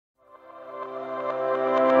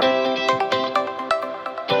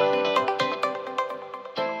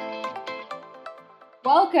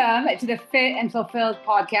Welcome to the Fit and Fulfilled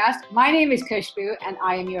podcast. My name is Kushbu and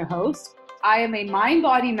I am your host. I am a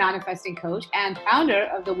mind-body manifesting coach and founder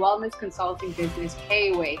of the wellness consulting business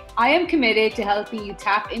K-Way. I am committed to helping you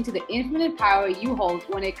tap into the infinite power you hold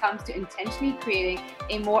when it comes to intentionally creating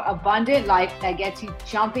a more abundant life that gets you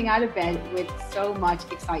jumping out of bed with so much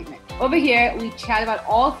excitement. Over here, we chat about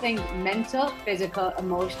all things mental, physical,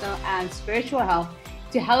 emotional, and spiritual health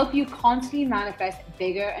to help you constantly manifest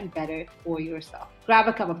bigger and better for yourself. Grab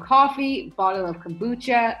a cup of coffee, bottle of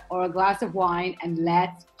kombucha, or a glass of wine, and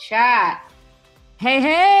let's chat.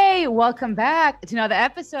 Hey, welcome back to another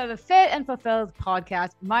episode of the Fit and Fulfilled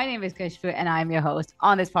podcast. My name is Kushbu and I'm your host.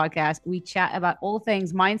 On this podcast, we chat about all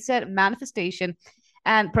things mindset, manifestation,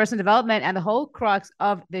 and personal development. And the whole crux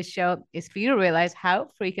of this show is for you to realize how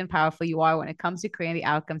freaking powerful you are when it comes to creating the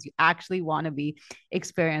outcomes you actually want to be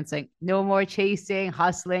experiencing. No more chasing,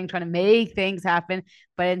 hustling, trying to make things happen,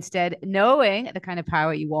 but instead knowing the kind of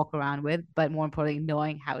power you walk around with, but more importantly,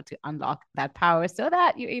 knowing how to unlock that power so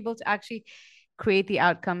that you're able to actually create the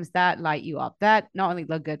outcomes that light you up, that not only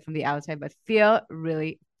look good from the outside, but feel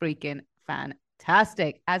really freaking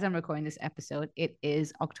fantastic. As I'm recording this episode, it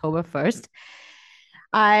is October 1st.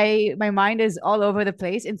 My mind is all over the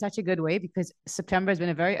place in such a good way because September has been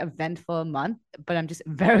a very eventful month, but I'm just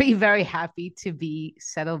very, very happy to be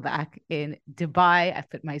settled back in Dubai. I've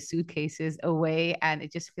put my suitcases away and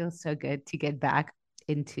it just feels so good to get back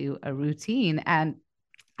into a routine. And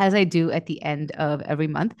as I do at the end of every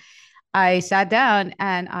month, I sat down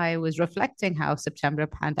and I was reflecting how September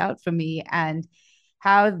panned out for me and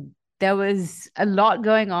how there was a lot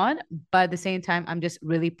going on, but at the same time, I'm just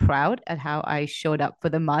really proud at how I showed up for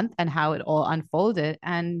the month and how it all unfolded.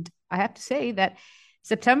 And I have to say that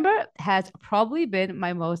September has probably been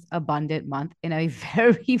my most abundant month in a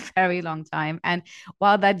very, very long time. And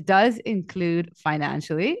while that does include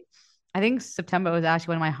financially, I think September was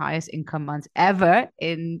actually one of my highest income months ever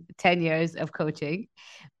in 10 years of coaching.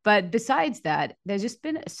 But besides that, there's just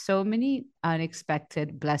been so many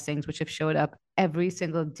unexpected blessings which have showed up every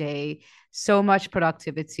single day. So much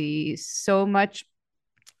productivity, so much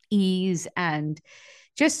ease, and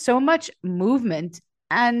just so much movement.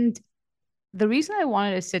 And the reason I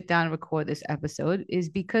wanted to sit down and record this episode is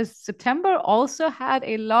because September also had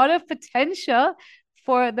a lot of potential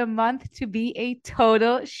for the month to be a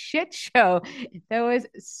total shit show. There was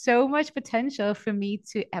so much potential for me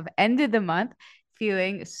to have ended the month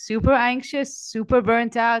feeling super anxious, super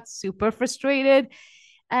burnt out, super frustrated,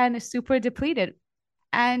 and super depleted.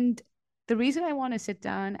 And the reason I want to sit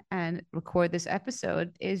down and record this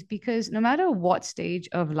episode is because no matter what stage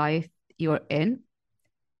of life you're in,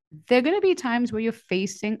 there are going to be times where you're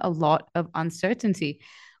facing a lot of uncertainty,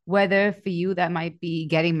 whether for you that might be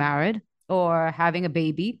getting married or having a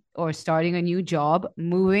baby or starting a new job,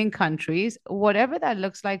 moving countries, whatever that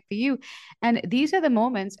looks like for you. And these are the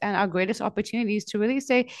moments and our greatest opportunities to really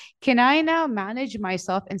say, can I now manage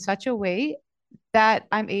myself in such a way that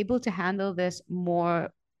I'm able to handle this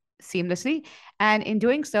more seamlessly? And in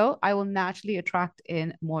doing so, I will naturally attract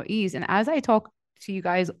in more ease. And as I talk to you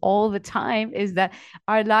guys all the time, is that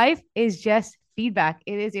our life is just feedback.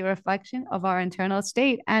 It is a reflection of our internal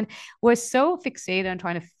state. And we're so fixated on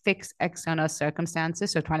trying to fix external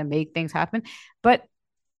circumstances, so trying to make things happen, but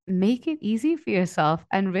make it easy for yourself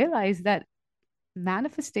and realize that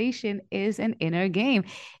manifestation is an inner game.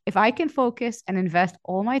 If I can focus and invest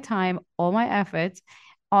all my time, all my efforts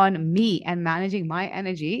on me and managing my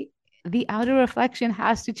energy, the outer reflection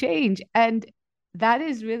has to change. And that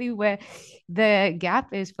is really where the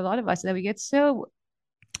gap is for a lot of us, that we get so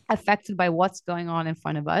affected by what's going on in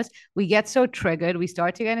front of us. We get so triggered. We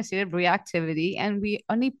start to get in a state of reactivity and we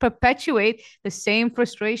only perpetuate the same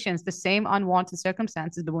frustrations, the same unwanted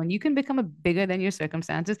circumstances. But when you can become a bigger than your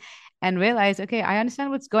circumstances and realize, okay, I understand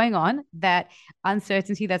what's going on, that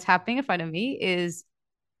uncertainty that's happening in front of me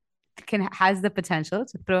has the potential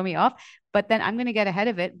to throw me off, but then I'm going to get ahead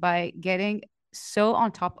of it by getting so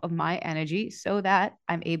on top of my energy so that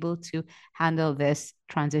I'm able to handle this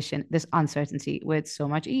transition, this uncertainty with so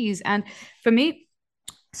much ease. And for me,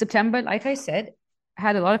 September, like I said,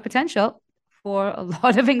 had a lot of potential for a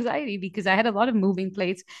lot of anxiety because I had a lot of moving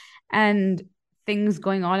plates and things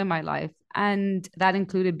going on in my life. And that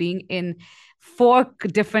included being in 4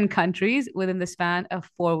 different countries within the span of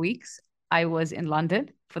 4 weeks. I was in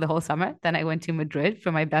London for the whole summer. Then I went to Madrid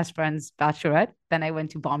for my best friend's bachelorette. Then I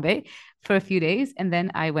went to Bombay for a few days. And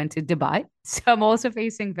then I went to Dubai. So I'm also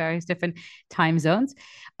facing various different time zones.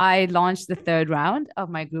 I launched the 3rd round of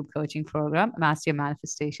my group coaching program, Master Your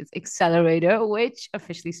Manifestations Accelerator, which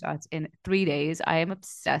officially starts in 3 days. I am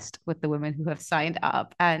obsessed with the women who have signed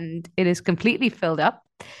up and it is completely filled up.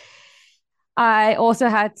 I also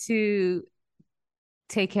had to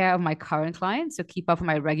take care of my current clients, so keep up with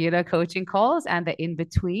my regular coaching calls and the in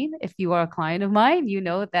between. If you are a client of mine, you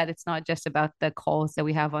know that it's not just about the calls that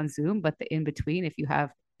we have on Zoom, but the in between. If you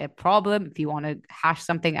have a problem, if you want to hash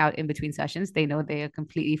something out in between sessions, they know they are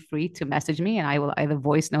completely free to message me and I will either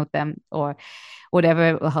voice note them or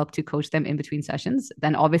whatever will help to coach them in between sessions.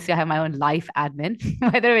 Then obviously I have my own life admin,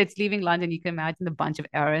 whether it's leaving London, you can imagine the bunch of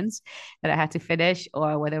errands that I had to finish,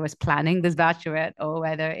 or whether it was planning this bachelorette, or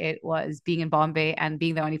whether it was being in Bombay and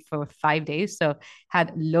being there only for 5 days. So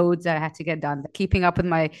had loads that I had to get done. Keeping up with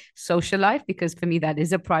my social life, because for me that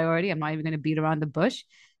is a priority. I'm not even going to beat around the bush.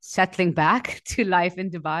 Settling back to life in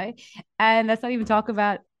Dubai. And let's not even talk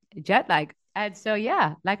about jet lag. And so,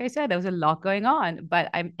 yeah, like I said, there was a lot going on, but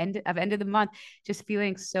I've ended the month just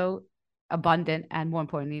feeling so abundant and, more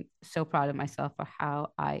importantly, so proud of myself for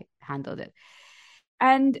how I handled it.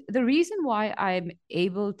 And the reason why I'm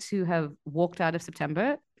able to have walked out of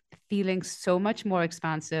September feeling so much more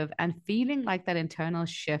expansive and feeling like that internal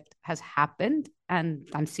shift has happened, and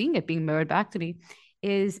I'm seeing it being mirrored back to me,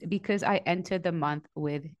 is because I entered the month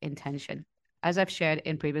with intention. As I've shared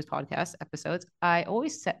in previous podcast episodes, I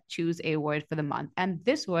always choose a word for the month. And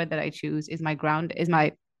this word that I choose is my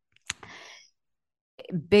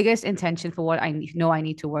biggest intention for what I know I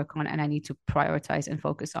need to work on and I need to prioritize and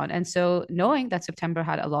focus on. And so, knowing that September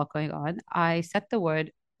had a lot going on, I set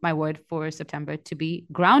my word for September to be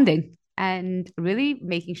grounding, and really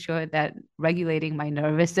making sure that regulating my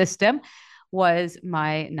nervous system was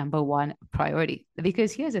my number one priority.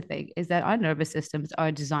 Because here's the thing, is that our nervous systems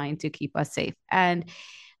are designed to keep us safe. And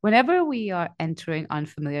whenever we are entering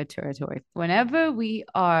unfamiliar territory, whenever we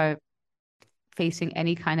are facing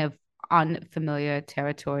any kind of unfamiliar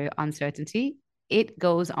territory, uncertainty, it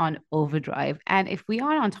goes on overdrive. And if we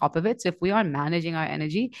aren't on top of it, so if we aren't managing our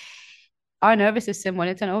energy, our nervous system, when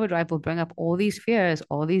it's on overdrive, will bring up all these fears,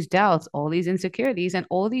 all these doubts, all these insecurities, and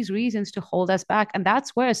all these reasons to hold us back. And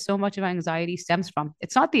that's where so much of anxiety stems from.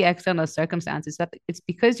 It's not the external circumstances, that it's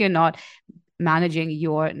because you're not managing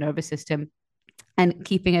your nervous system and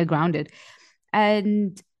keeping it grounded.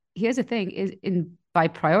 And here's the thing, is in by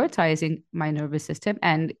prioritizing my nervous system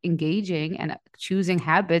and engaging and choosing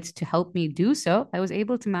habits to help me do so, I was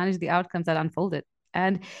able to manage the outcomes that unfolded.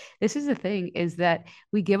 And this is the thing, is that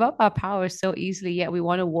we give up our power so easily, yet we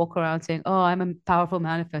want to walk around saying, oh, I'm a powerful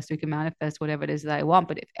manifestor, you can manifest whatever it is that I want.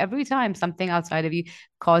 But if every time something outside of you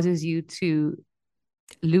causes you to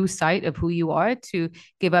lose sight of who you are, to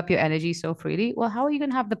give up your energy so freely, well, how are you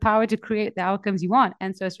going to have the power to create the outcomes you want?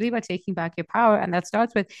 And so it's really about taking back your power. And that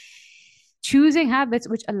starts with choosing habits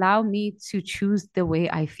which allow me to choose the way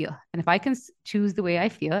I feel. And if I can choose the way I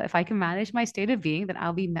feel, if I can manage my state of being, then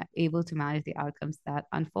I'll be able to manage the outcomes that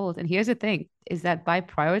unfold. And here's the thing, is that by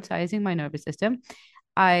prioritizing my nervous system,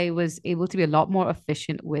 I was able to be a lot more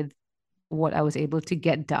efficient with what I was able to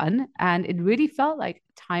get done. And it really felt like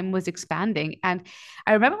time was expanding. And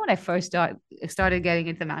I remember when I first started getting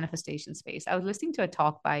into the manifestation space, I was listening to a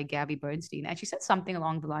talk by Gabby Bernstein, and she said something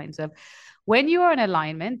along the lines of, when you are in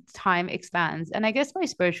alignment, time expands. And I guess my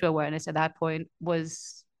spiritual awareness at that point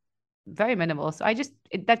was very minimal. So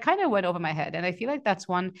that kind of went over my head. And I feel like that's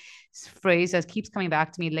one phrase that keeps coming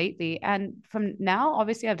back to me lately. And from now,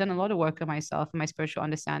 obviously, I've done a lot of work on myself, and my spiritual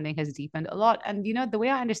understanding has deepened a lot. And, the way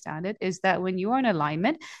I understand it is that when you are in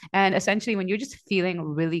alignment, and essentially when you're just feeling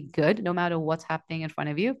really good, no matter what's happening in front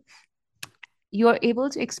of you, you're able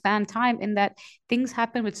to expand time, in that things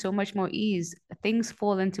happen with so much more ease, things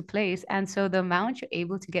fall into place. And so the amount you're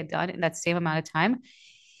able to get done in that same amount of time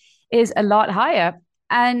is a lot higher.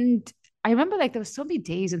 And I remember, like, there was so many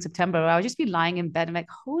days in September where I would just be lying in bed and like,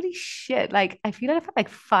 holy shit, like I feel like I've had like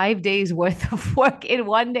 5 days worth of work in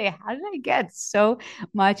one day. How did I get so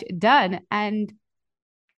much done? And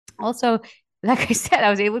also, like I said,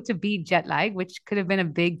 I was able to beat jet lag, which could have been a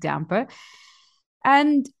big damper.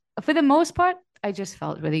 And for the most part, I just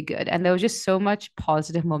felt really good. And there was just so much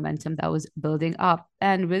positive momentum that was building up,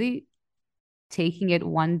 and really taking it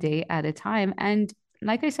one day at a time. And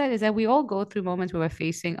like I said, is that we all go through moments where we're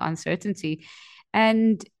facing uncertainty.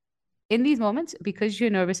 And in these moments, because your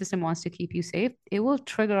nervous system wants to keep you safe, it will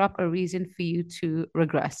trigger up a reason for you to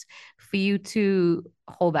regress, for you to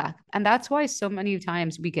hold back. And that's why so many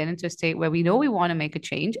times we get into a state where we know we want to make a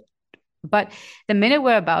change, but the minute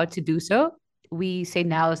we're about to do so, we say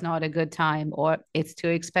now is not a good time, or it's too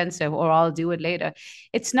expensive, or I'll do it later.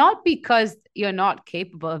 It's not because you're not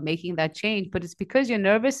capable of making that change, but it's because your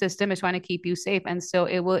nervous system is trying to keep you safe. And so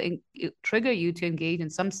it will trigger you to engage in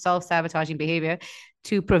some self-sabotaging behavior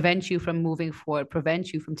to prevent you from moving forward,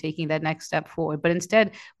 prevent you from taking that next step forward. But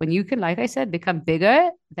instead, when you can, like I said, become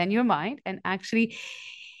bigger than your mind and actually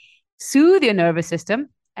soothe your nervous system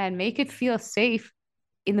and make it feel safe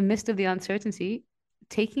in the midst of the uncertainty,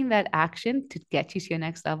 taking that action to get you to your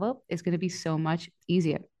next level is going to be so much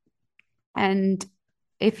easier. And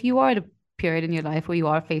if you are at a period in your life where you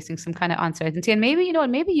are facing some kind of uncertainty, and maybe,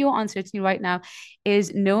 maybe your uncertainty right now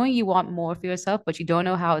is knowing you want more for yourself, but you don't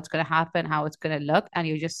know how it's going to happen, how it's going to look. And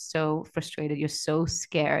you're just so frustrated. You're so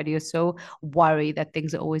scared. You're so worried that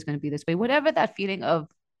things are always going to be this way. Whatever that feeling of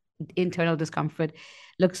internal discomfort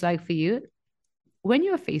looks like for you, when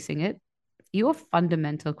you're facing it, your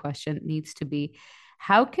fundamental question needs to be,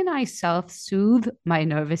 how can I self-soothe my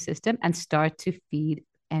nervous system and start to feed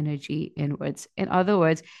energy inwards? In other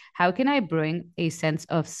words, how can I bring a sense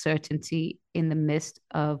of certainty in the midst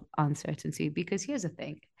of uncertainty? Because here's the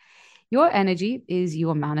thing, your energy is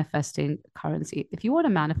your manifesting currency. If you want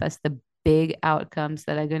to manifest the big outcomes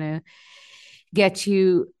that are going to get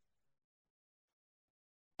you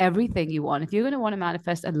everything you want, if you're going to want to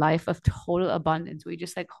manifest a life of total abundance, where you're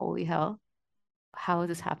just like, holy hell, how is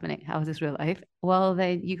this happening? How is this real life? Well,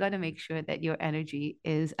 then you got to make sure that your energy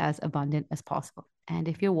is as abundant as possible. And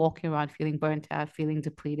if you're walking around feeling burnt out, feeling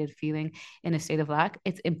depleted, feeling in a state of lack,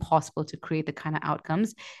 it's impossible to create the kind of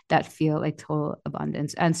outcomes that feel like total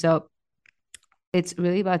abundance. And so it's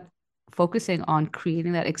really about focusing on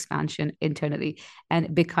creating that expansion internally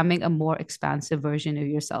and becoming a more expansive version of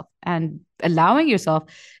yourself and allowing yourself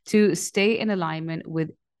to stay in alignment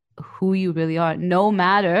with who you really are, no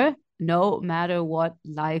matter what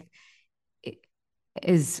life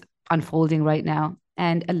is unfolding right now,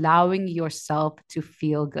 and allowing yourself to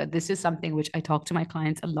feel good. This is something which I talk to my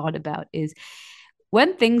clients a lot about, is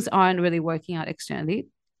when things aren't really working out externally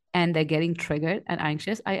and they're getting triggered and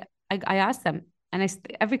anxious, I ask them, and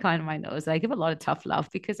every client of mine knows that I give a lot of tough love,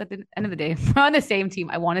 because at the end of the day, we're on the same team.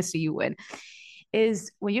 I want to see you win.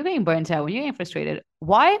 Is when you're getting burnt out, when you're getting frustrated,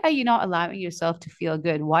 why are you not allowing yourself to feel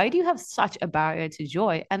good? Why do you have such a barrier to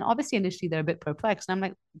joy? And obviously, initially, they're a bit perplexed. And I'm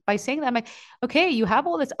like, by saying that, I'm like, okay, you have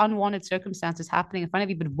all this unwanted circumstances happening in front of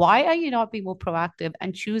you, but why are you not being more proactive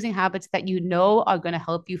and choosing habits that you know are going to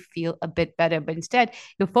help you feel a bit better? But instead,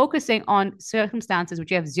 you're focusing on circumstances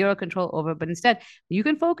which you have zero control over. But instead, you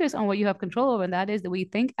can focus on what you have control over, and that is the way you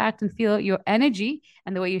think, act, and feel, your energy,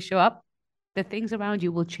 and the way you show up. The things around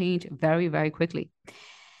you will change very, very quickly.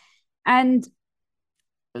 And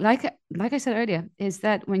like I said earlier, is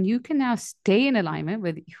that when you can now stay in alignment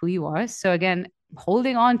with who you are, so again,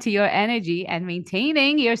 holding on to your energy and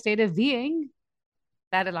maintaining your state of being,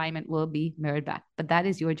 that alignment will be mirrored back. But that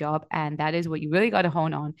is your job, and that is what you really got to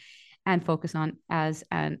hone on and focus on as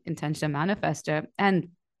an intentional manifester. And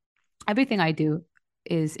everything I do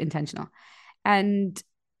is intentional. And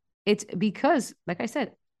it's because, like I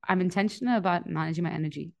said, I'm intentional about managing my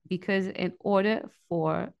energy, because in order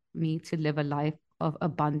for me to live a life of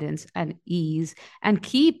abundance and ease and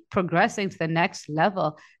keep progressing to the next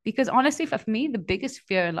level, because honestly, for me, the biggest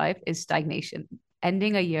fear in life is stagnation,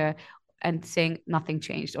 ending a year and saying nothing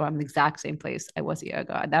changed, or I'm in the exact same place I was a year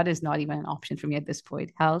ago. That is not even an option for me at this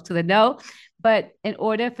point. Hell to the no. But in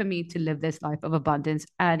order for me to live this life of abundance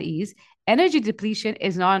and ease, energy depletion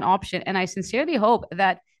is not an option. And I sincerely hope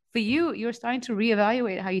that for you, you're starting to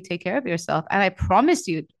reevaluate how you take care of yourself. And I promise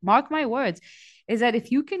you, mark my words, is that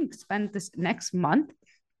if you can spend this next month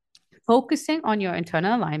focusing on your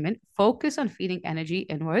internal alignment, focus on feeding energy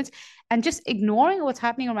inwards, and just ignoring what's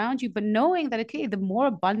happening around you, but knowing that, okay, the more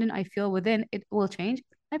abundant I feel within, it will change.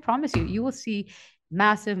 I promise you, you will see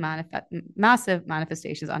massive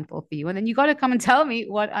manifestations unfold for you. And then you got to come and tell me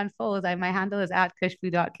what unfolds. My handle is at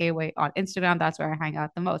kushbu.kway on Instagram. That's where I hang out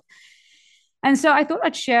the most. And so I thought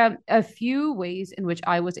I'd share a few ways in which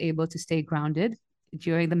I was able to stay grounded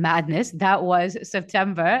during the madness that was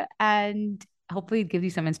September, and hopefully give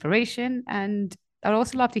you some inspiration. And I'd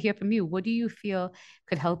also love to hear from you. What do you feel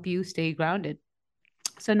could help you stay grounded?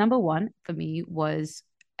 So number one for me was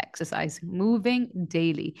exercise, moving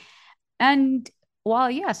daily. And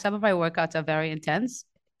while, yeah, some of my workouts are very intense,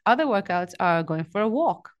 other workouts are going for a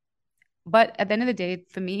walk. But at the end of the day,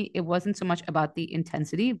 for me, it wasn't so much about the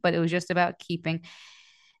intensity, but it was just about keeping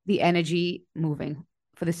the energy moving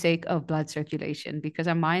for the sake of blood circulation, because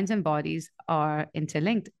our minds and bodies are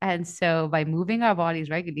interlinked. And so by moving our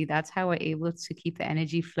bodies regularly, that's how we're able to keep the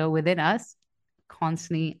energy flow within us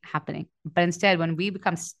constantly happening. But instead, when we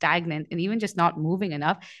become stagnant and even just not moving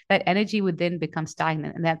enough, that energy would then become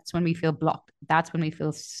stagnant. And that's when we feel blocked. That's when we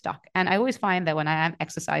feel stuck. And I always find that when I am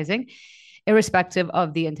exercising, irrespective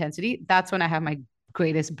of the intensity, that's when I have my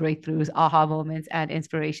greatest breakthroughs, aha moments, and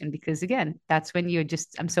inspiration. Because again, that's when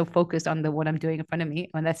I'm so focused on what I'm doing in front of me,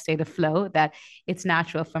 on that state of flow, that it's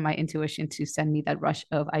natural for my intuition to send me that rush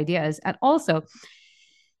of ideas. And also,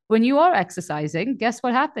 When you are exercising, guess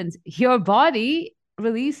what happens? Your body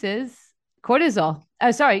releases cortisol.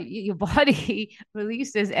 Sorry, your body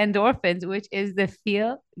releases endorphins, which is the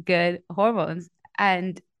feel good hormones.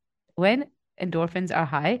 And when endorphins are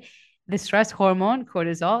high, the stress hormone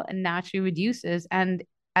cortisol naturally reduces. And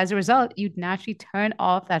as a result, you naturally turn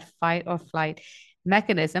off that fight or flight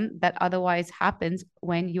mechanism that otherwise happens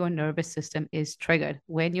when your nervous system is triggered,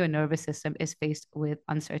 when your nervous system is faced with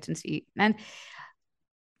uncertainty. And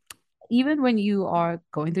even when you are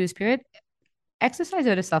going through this period, exercise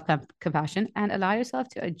out of self compassion and allow yourself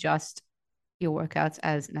to adjust your workouts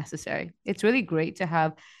as necessary. It's really great to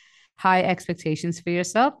have high expectations for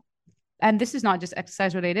yourself. And this is not just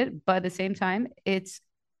exercise related, but at the same time, it's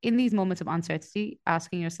in these moments of uncertainty,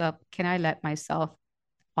 asking yourself, can I let myself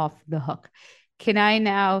off the hook? Can I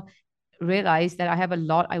now realize that I have a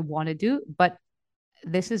lot I want to do, but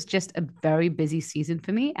this is just a very busy season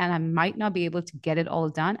for me and I might not be able to get it all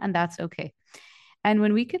done, and that's okay. And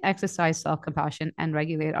when we can exercise self compassion and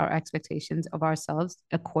regulate our expectations of ourselves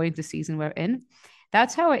according to the season we're in,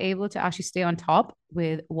 that's how we're able to actually stay on top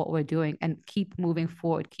with what we're doing and keep moving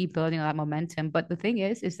forward, keep building on that momentum. But the thing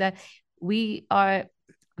is that we are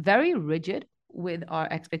very rigid with our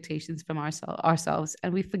expectations from ourselves,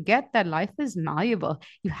 and we forget that life is malleable.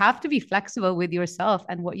 You have to be flexible with yourself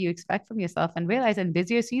and what you expect from yourself, and realize in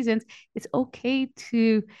busier seasons it's okay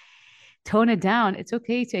to tone it down. It's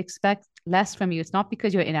okay to expect less from you. It's not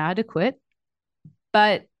because you're inadequate,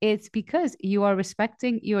 but it's because you are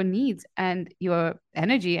respecting your needs and your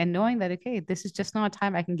energy and knowing that, okay, this is just not a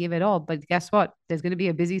time I can give it all. But guess what? There's going to be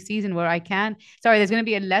a busy season where there's going to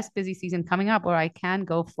be a less busy season coming up where I can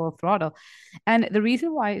go full throttle. And the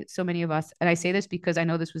reason why so many of us, and I say this because I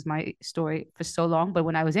know this was my story for so long, but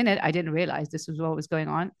when I was in it, I didn't realize this was what was going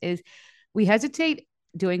on, is we hesitate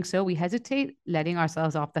doing so. We hesitate letting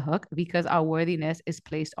ourselves off the hook because our worthiness is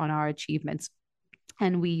placed on our achievements,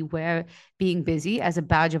 and we wear being busy as a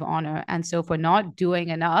badge of honor. And so if we're not doing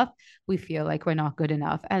enough, we feel like we're not good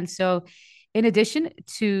enough. And so in addition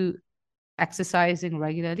to exercising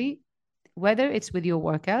regularly, whether it's with your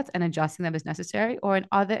workouts and adjusting them as necessary or in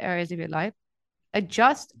other areas of your life,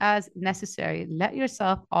 adjust as necessary. Let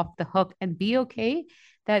yourself off the hook and be okay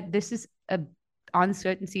that this is a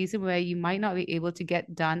uncertain season where you might not be able to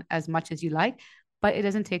get done as much as you like, but it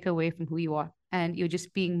doesn't take away from who you are. And you're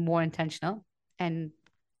just being more intentional and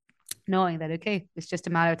knowing that, okay, it's just a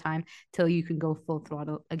matter of time till you can go full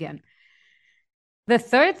throttle again. The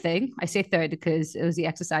third thing, I say third because it was the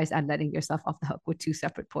exercise and letting yourself off the hook with two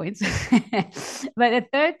separate points. But the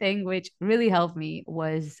third thing, which really helped me,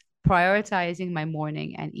 was prioritizing my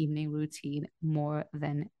morning and evening routine more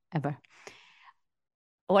than ever.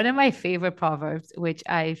 One of my favorite proverbs, which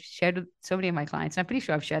I've shared with so many of my clients, I'm pretty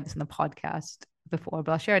sure I've shared this in the podcast before,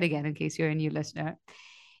 but I'll share it again in case you're a new listener,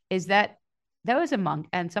 is that there was a monk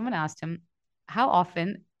and someone asked him,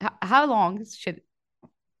 how long should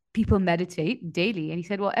people meditate daily? And he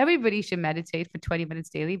said, well, everybody should meditate for 20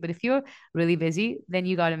 minutes daily. But if you're really busy, then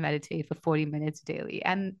you got to meditate for 40 minutes daily.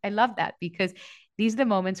 And I love that because these are the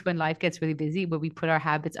moments when life gets really busy, where we put our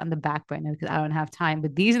habits on the back burner because I don't have time.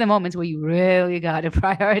 But these are the moments where you really got to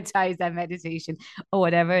prioritize that meditation or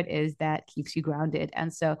whatever it is that keeps you grounded.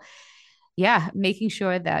 And so, yeah, making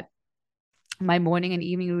sure that my morning and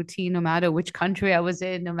evening routine, no matter which country I was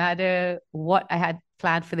in, no matter what I had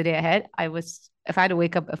planned for the day ahead, if I had to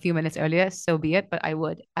wake up a few minutes earlier, so be it, but I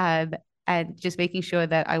would. And just making sure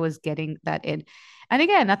that I was getting that in. And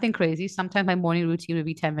again, nothing crazy. Sometimes my morning routine would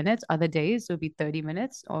be 10 minutes, other days would be 30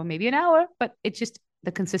 minutes or maybe an hour, but it's just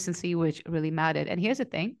the consistency which really mattered. And here's the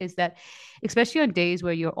thing is that, especially on days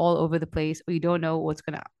where you're all over the place or you don't know what's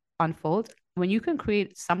going to unfold, when you can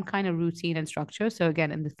create some kind of routine and structure, so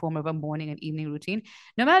again in the form of a morning and evening routine,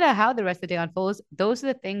 no matter how the rest of the day unfolds, those are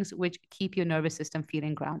the things which keep your nervous system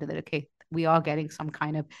feeling grounded, that okay, we are getting some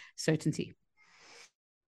kind of certainty.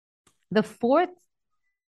 The fourth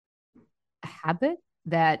habit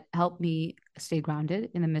that helped me stay grounded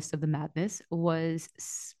in the midst of the madness was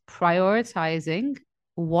prioritizing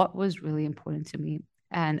what was really important to me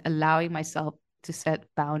and allowing myself to set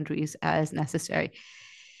boundaries as necessary.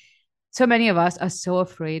 So many of us are so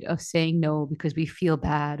afraid of saying no because we feel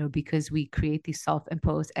bad or because we create these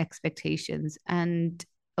self-imposed expectations. And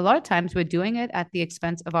a lot of times we're doing it at the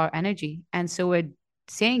expense of our energy. And so we're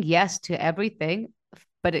saying yes to everything,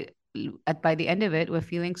 but by the end of it, we're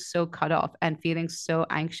feeling so cut off and feeling so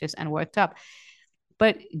anxious and worked up.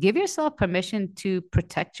 But give yourself permission to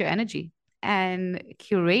protect your energy and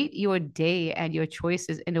curate your day and your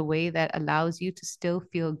choices in a way that allows you to still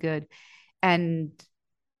feel good and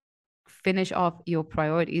finish off your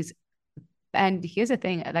priorities And here's the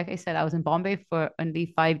thing, like I said, I was in Bombay for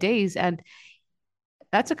only 5 days, and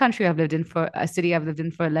that's a city I've lived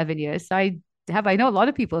in for 11 years. So I know a lot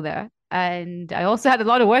of people there. And I also had a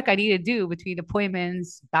lot of work I needed to do between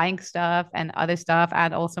appointments, bank stuff, and other stuff,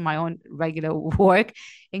 and also my own regular work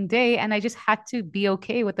in day. And I just had to be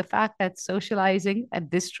okay with the fact that socializing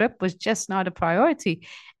at this trip was just not a priority.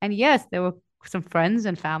 And yes, there were some friends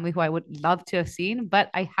and family who I would love to have seen, but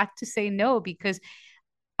I had to say no because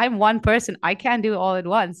I'm one person. I can't do it all at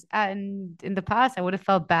once. And in the past, I would have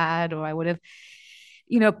felt bad, or I would have,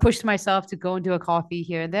 pushed myself to go and do a coffee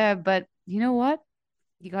here and there. But you know what?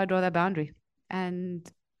 You got to draw that boundary. And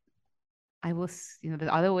there's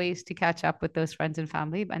other ways to catch up with those friends and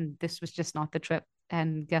family. And this was just not the trip.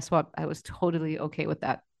 And guess what? I was totally okay with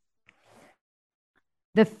that.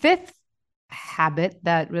 The fifth habit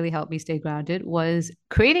that really helped me stay grounded was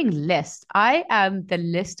creating lists. I am the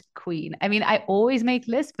list queen. I mean, I always make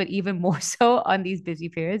lists, but even more so on these busy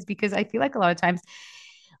periods because I feel like a lot of times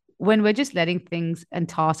when we're just letting things and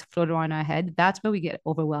tasks float around our head, that's where we get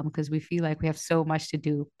overwhelmed because we feel like we have so much to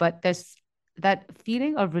do. But there's that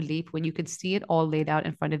feeling of relief when you can see it all laid out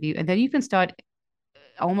in front of you. And then you can start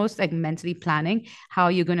almost like mentally planning how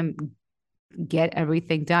you're going to get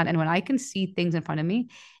everything done. And when I can see things in front of me,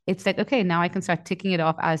 it's like, okay, now I can start ticking it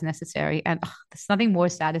off as necessary. And there's nothing more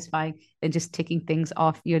satisfying than just ticking things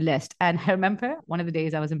off your list. And I remember one of the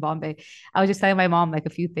days I was in Bombay, I was just telling my mom like a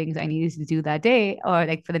few things I needed to do that day or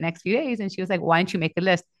like for the next few days. And she was like, why don't you make a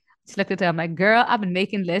list? Just looked at her. I'm like, girl, I've been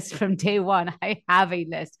making lists from day one. I have a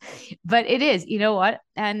list, but it is, you know what?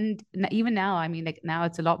 And even now, I mean, like now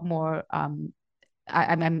it's a lot more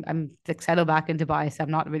I'm like settled back in Dubai, so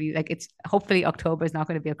I'm not really like it's hopefully October is not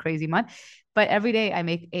going to be a crazy month. But every day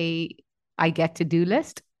I get to do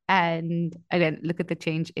list. And again, look at the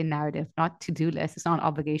change in narrative, not to do list. It's not an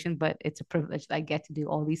obligation, but it's a privilege that I get to do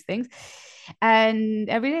all these things. And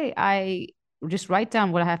every day I just write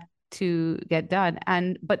down what I have to get done.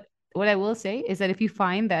 But what I will say is that if you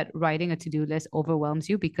find that writing a to-do list overwhelms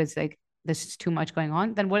you because like there's too much going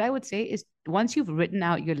on, then what I would say is once you've written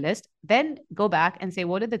out your list, then go back and say,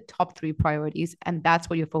 what are the top three priorities? And that's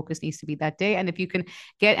what your focus needs to be that day. And if you can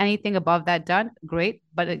get anything above that done, great.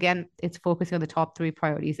 But again, it's focusing on the top three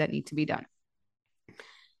priorities that need to be done.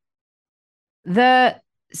 The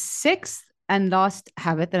sixth and last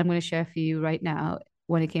habit that I'm going to share for you right now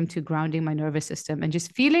when it came to grounding my nervous system and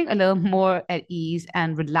just feeling a little more at ease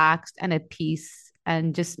and relaxed and at peace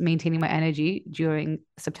and just maintaining my energy during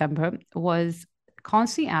September was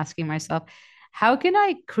constantly asking myself, how can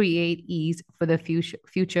I create ease for the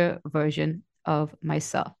future version of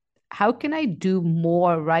myself? How can I do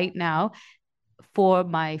more right now for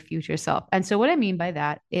my future self? And so what I mean by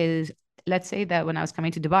that is, let's say that when I was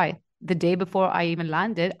coming to Dubai, the day before I even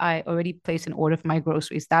landed, I already placed an order for my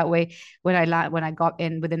groceries. That way, when I got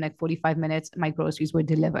in within like 45 minutes, my groceries were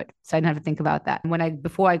delivered. So I didn't have to think about that.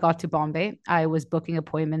 Before I got to Bombay, I was booking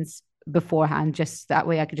appointments beforehand, just that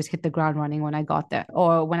way I could just hit the ground running when I got there.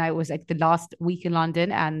 Or when I was like the last week in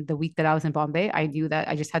London and the week that I was in Bombay, I knew that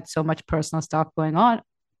I just had so much personal stuff going on.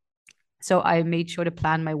 So I made sure to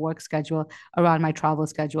plan my work schedule around my travel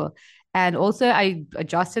schedule. And also, I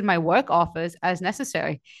adjusted my work offers as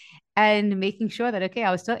necessary and making sure that, okay,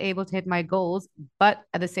 I was still able to hit my goals, but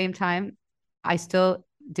at the same time, I still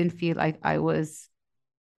didn't feel like I was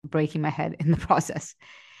breaking my head in the process.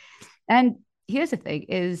 And here's the thing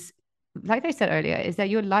is, like I said earlier, is that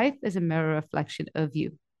your life is a mirror reflection of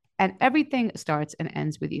you, and everything starts and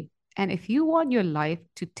ends with you. And if you want your life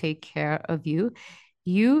to take care of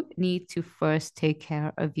you need to first take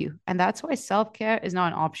care of you. And that's why self care is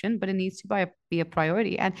not an option, but it needs to be a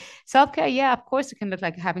priority. And self care, yeah, of course, it can look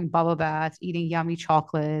like having bubble baths, eating yummy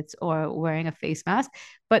chocolates, or wearing a face mask.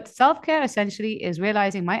 But self care essentially is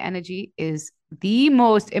realizing my energy is the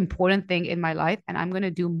most important thing in my life. And I'm going to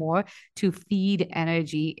do more to feed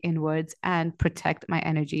energy inwards and protect my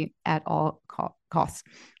energy at all costs.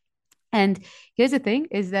 And here's the thing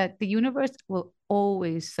is that the universe will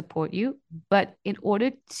always support you. But in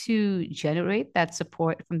order to generate that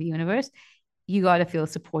support from the universe, you got to feel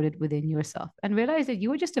supported within yourself and realize that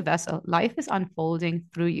you are just a vessel. Life is unfolding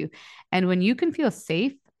through you. And when you can feel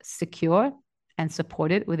safe, secure, and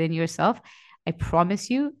supported within yourself, I promise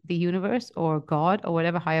you, the universe or God or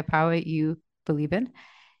whatever higher power you believe in,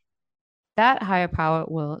 that higher power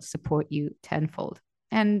will support you tenfold.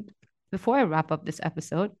 And before I wrap up this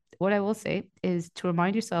episode, what I will say is to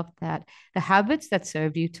remind yourself that the habits that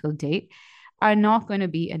served you till date are not going to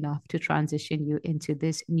be enough to transition you into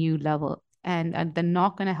this new level. And they're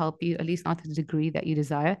not going to help you, at least not to the degree that you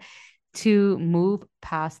desire, to move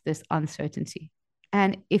past this uncertainty.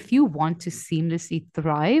 And if you want to seamlessly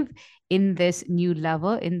thrive in this new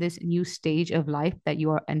level, in this new stage of life that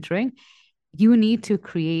you are entering, you need to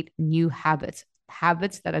create new habits,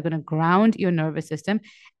 habits that are going to ground your nervous system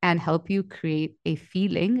and help you create a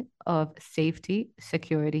feeling of safety,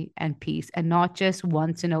 security, and peace. And not just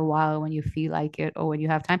once in a while when you feel like it or when you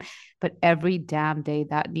have time, but every damn day.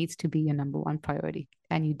 That needs to be your number one priority.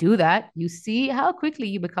 And you do that, you see how quickly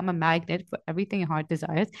you become a magnet for everything your heart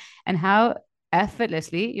desires and how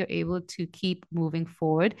effortlessly you're able to keep moving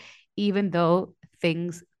forward, even though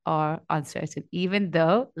things are uncertain, even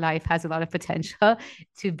though life has a lot of potential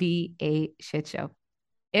to be a shit show.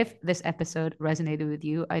 If this episode resonated with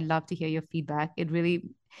you, I'd love to hear your feedback. It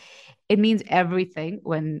means everything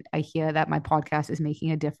when I hear that my podcast is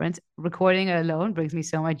making a difference. Recording it alone brings me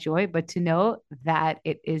so much joy, but to know that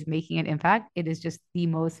it is making an impact, it is just the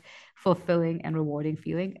most fulfilling and rewarding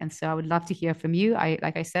feeling. And so I would love to hear from you.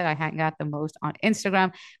 Like I said, I hang out the most on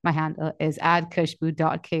Instagram. My handle is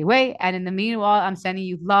 @kushbu.kway. And in the meanwhile, I'm sending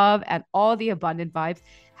you love and all the abundant vibes.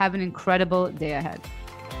 Have an incredible day ahead.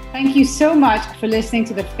 Thank you so much for listening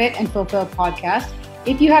to the Fit and Fulfill podcast.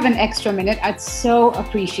 If you have an extra minute, I'd so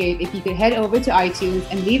appreciate if you could head over to iTunes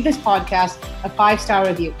and leave this podcast a 5-star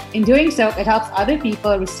review. In doing so, it helps other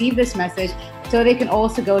people receive this message so they can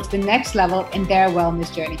also go to the next level in their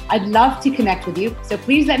wellness journey. I'd love to connect with you. So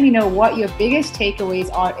please let me know what your biggest takeaways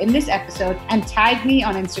are in this episode and tag me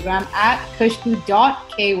on Instagram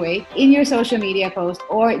 @kushbu.kway in your social media post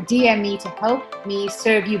or DM me to help me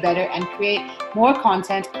serve you better and create more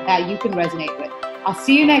content that you can resonate with. I'll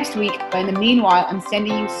see you next week, but in the meanwhile, I'm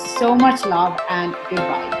sending you so much love and good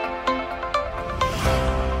vibes.